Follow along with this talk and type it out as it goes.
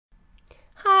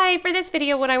Hi, for this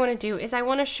video what I want to do is I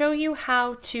want to show you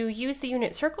how to use the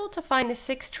unit circle to find the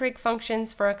 6 trig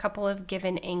functions for a couple of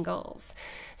given angles.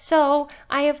 So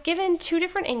I have given two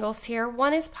different angles here.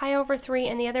 One is pi over 3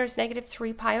 and the other is negative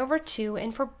 3 pi over 2,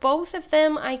 and for both of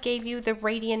them I gave you the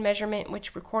radian measurement,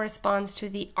 which corresponds to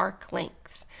the arc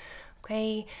length.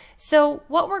 Okay, so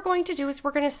what we're going to do is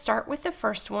we're going to start with the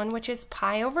first one, which is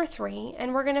pi over 3,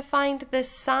 and we're going to find the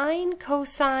sine,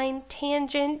 cosine,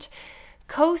 tangent,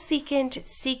 cosecant,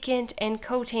 secant, and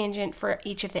cotangent for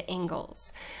each of the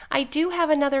angles. I do have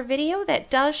another video that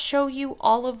does show you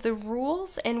all of the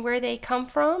rules and where they come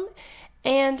from,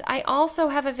 and I also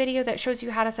have a video that shows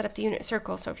you how to set up the unit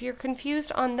circle. So if you're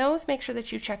confused on those, make sure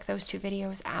that you check those two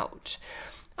videos out.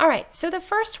 Alright, so the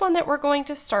first one that we're going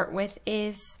to start with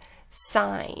is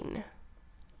sine.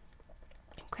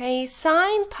 Okay,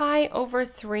 sine pi over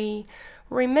 3,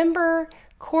 remember,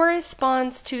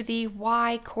 corresponds to the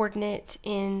y coordinate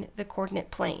in the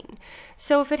coordinate plane.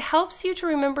 So if it helps you to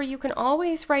remember, you can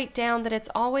always write down that it's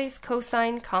always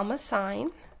cosine comma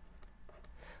sine.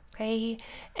 Okay,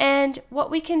 and what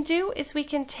we can do is we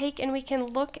can take and we can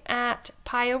look at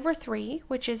pi over 3,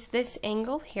 which is this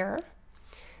angle here.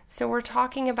 So we're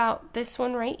talking about this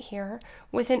one right here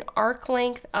with an arc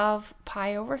length of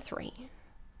pi over 3.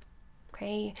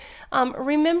 Okay.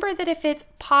 Remember that if it's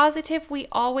positive, we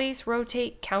always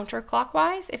rotate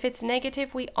counterclockwise. If it's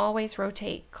negative, we always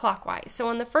rotate clockwise. So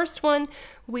on the first one,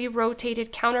 we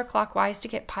rotated counterclockwise to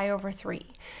get pi over 3.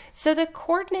 So the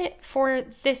coordinate for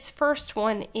this first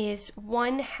one is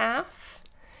 1/2,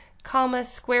 comma,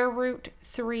 square root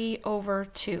 3 over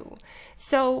 2.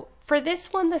 So for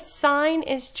this one, the sine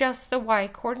is just the y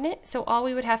coordinate. So all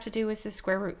we would have to do is the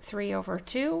square root 3 over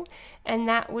 2, and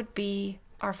that would be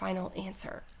our final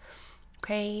answer.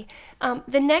 Okay,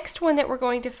 the next one that we're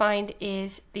going to find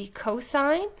is the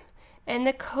cosine, and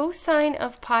the cosine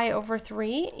of pi over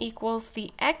 3 equals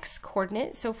the x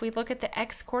coordinate. So if we look at the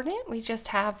x coordinate, we just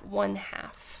have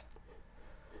 1/2.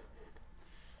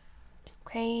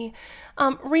 Okay,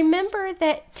 remember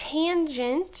that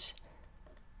tangent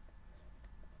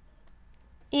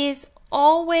is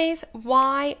always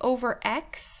y over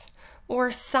x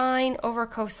or sine over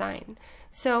cosine.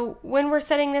 So when we're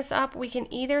setting this up, we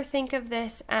can either think of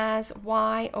this as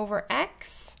y over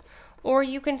x, or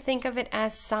you can think of it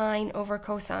as sine over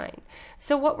cosine.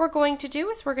 So what we're going to do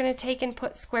is we're going to take and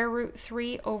put square root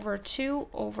 3 over 2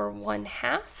 over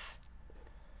 1/2.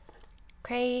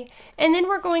 Okay, and then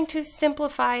we're going to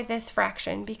simplify this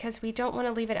fraction because we don't want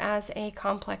to leave it as a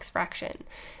complex fraction.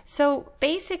 So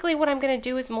basically what I'm going to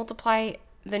do is multiply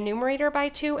the numerator by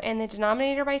 2 and the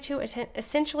denominator by 2.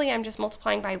 Essentially, I'm just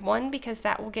multiplying by 1 because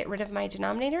that will get rid of my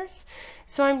denominators.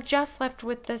 So I'm just left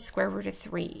with the square root of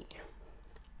 3.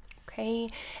 Okay,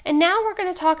 and now we're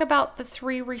going to talk about the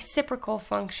 3 reciprocal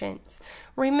functions.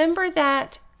 Remember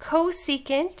that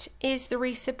cosecant is the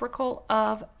reciprocal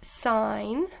of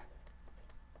sine.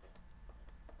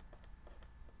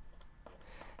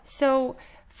 So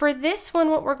for this one,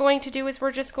 what we're going to do is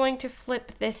we're just going to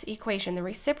flip this equation. The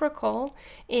reciprocal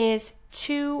is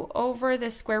 2 over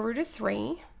the square root of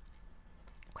 3.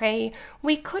 Okay,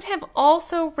 we could have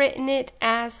also written it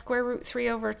as square root 3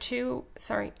 over 2.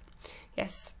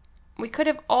 We could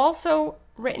have also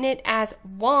written it as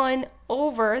 1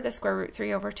 over the square root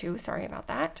 3 over 2. Sorry about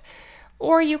that.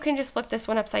 Or you can just flip this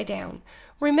one upside down.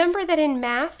 Remember that in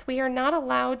math, we are not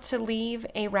allowed to leave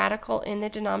a radical in the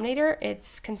denominator.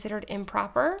 It's considered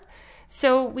improper.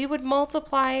 So we would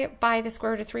multiply by the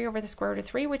square root of 3 over the square root of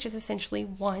 3, which is essentially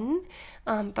 1.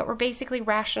 But we're basically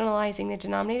rationalizing the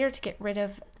denominator to get rid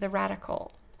of the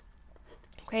radical.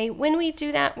 Okay, when we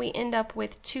do that, we end up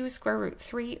with 2 square root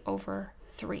 3 over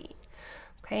 3.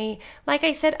 Okay, like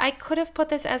I said, I could have put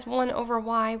this as 1 over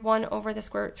y, 1 over the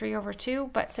square root 3 over 2,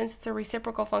 but since it's a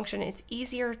reciprocal function, it's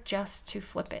easier just to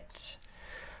flip it.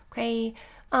 Okay,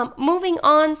 moving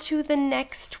on to the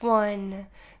next one.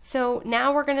 So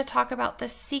now we're going to talk about the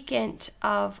secant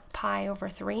of pi over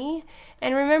 3.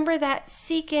 And remember that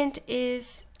secant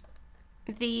is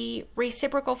the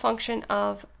reciprocal function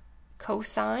of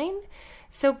cosine.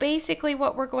 So basically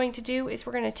what we're going to do is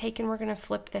we're going to take and we're going to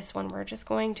flip this one. We're just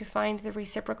going to find the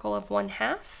reciprocal of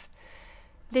 1/2.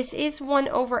 This is 1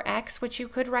 over x, which you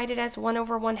could write it as 1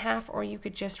 over 1/2, or you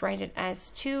could just write it as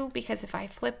 2, because if I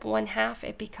flip 1/2,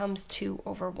 it becomes 2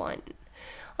 over 1.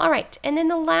 All right, and then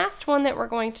the last one that we're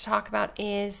going to talk about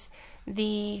is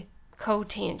the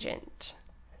cotangent.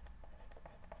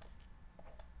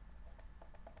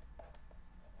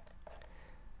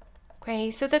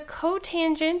 Okay, so the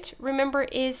cotangent, remember,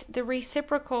 is the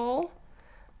reciprocal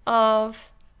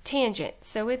of tangent.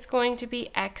 So it's going to be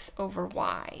x over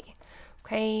y.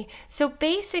 Okay, so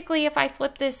basically if I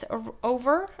flip this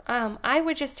over, I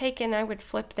would just take and I would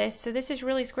flip this. So this is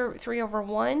really square root 3 over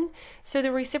 1. So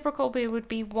the reciprocal would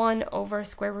be 1 over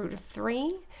square root of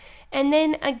 3. And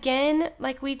then again,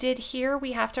 like we did here,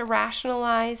 we have to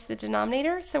rationalize the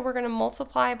denominator. So we're going to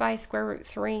multiply by square root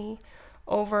 3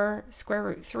 over square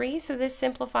root 3. So this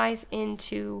simplifies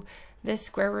into the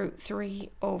square root 3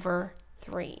 over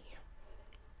 3.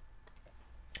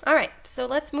 All right, so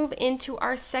let's move into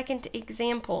our second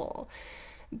example.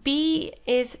 B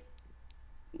is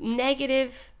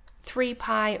negative 3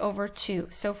 pi over 2.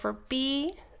 So for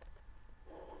B,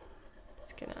 I'm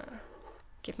just gonna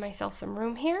give myself some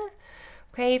room here.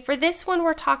 Okay, for this one,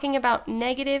 we're talking about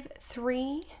negative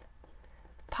 3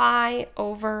 pi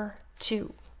over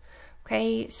 2.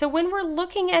 Okay, so when we're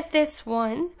looking at this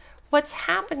one, what's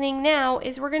happening now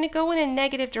is we're going to go in a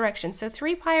negative direction. So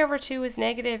 3 pi over 2 is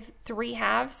negative 3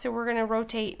 halves, so we're going to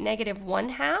rotate negative 1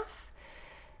 half,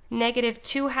 negative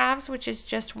 2 halves, which is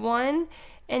just 1,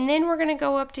 and then we're going to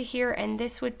go up to here, and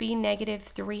this would be negative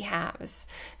 3 halves.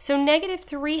 So negative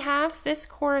 3 halves, this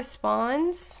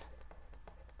corresponds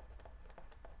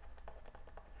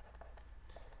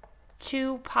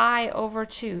to pi over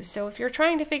 2. So if you're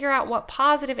trying to figure out what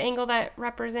positive angle that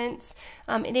represents,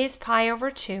 it is pi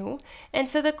over 2. And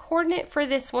so the coordinate for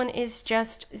this one is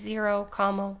just 0,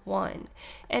 1.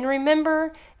 And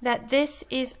remember that this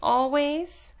is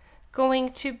always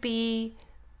going to be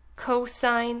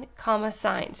cosine,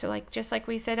 sine. So just like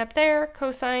we said up there,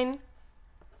 cosine,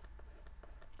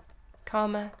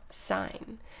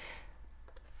 sine.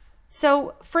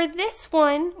 So for this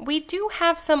one, we do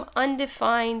have some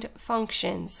undefined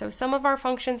functions. So some of our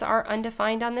functions are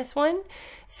undefined on this one.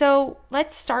 So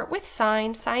let's start with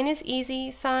sine. Sine is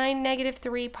easy. Sine negative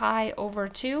 3 pi over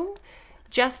 2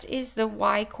 just is the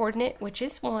y coordinate, which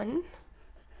is 1.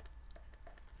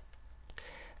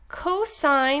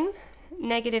 Cosine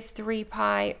negative 3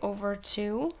 pi over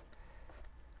 2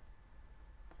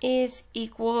 is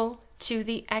equal to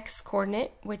the x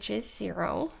coordinate, which is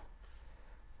 0.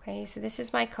 Okay, so this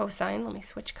is my cosine. Let me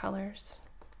switch colors.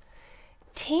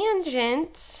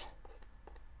 Tangent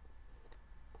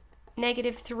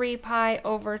negative 3 pi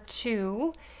over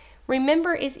 2,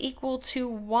 remember, is equal to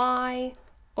y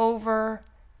over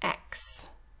x.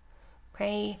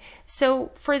 Okay,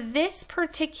 so for this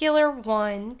particular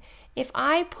one, if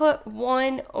I put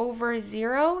 1 over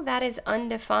 0, that is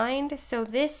undefined, so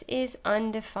this is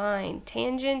undefined.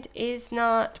 Tangent is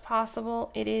not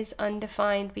possible, it is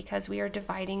undefined because we are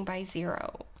dividing by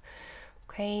 0.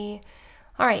 Okay,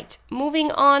 all right,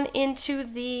 moving on into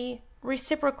the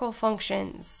reciprocal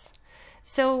functions.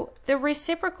 So the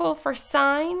reciprocal for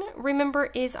sine,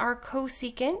 remember, is our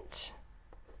cosecant.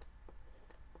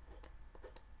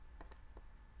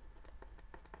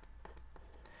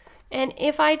 And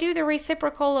if I do the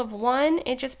reciprocal of 1,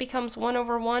 it just becomes 1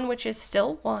 over 1, which is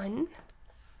still 1.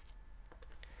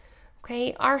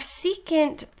 Okay, our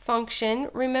secant function,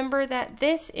 remember that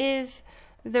this is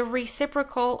the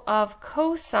reciprocal of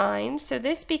cosine, so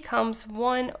this becomes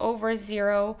 1 over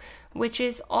 0, which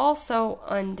is also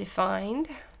undefined.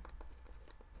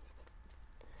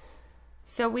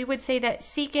 So we would say that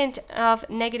secant of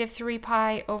negative 3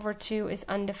 pi over 2 is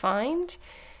undefined.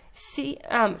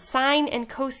 Sine and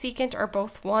cosecant are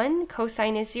both 1,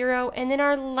 cosine is 0, and then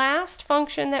our last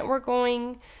function that we're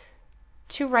going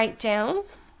to write down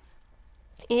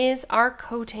is our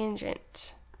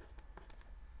cotangent.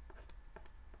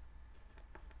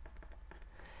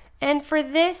 And for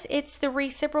this, it's the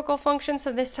reciprocal function,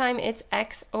 so this time it's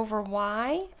x over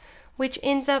y, which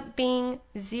ends up being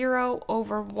 0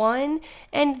 over 1,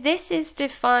 and this is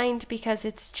defined because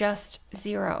it's just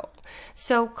 0.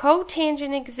 So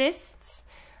cotangent exists,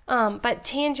 but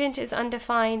tangent is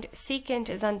undefined, secant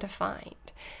is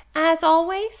undefined. As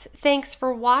always, thanks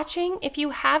for watching. If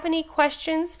you have any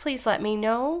questions, please let me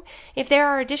know. If there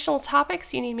are additional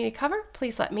topics you need me to cover,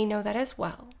 please let me know that as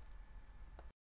well.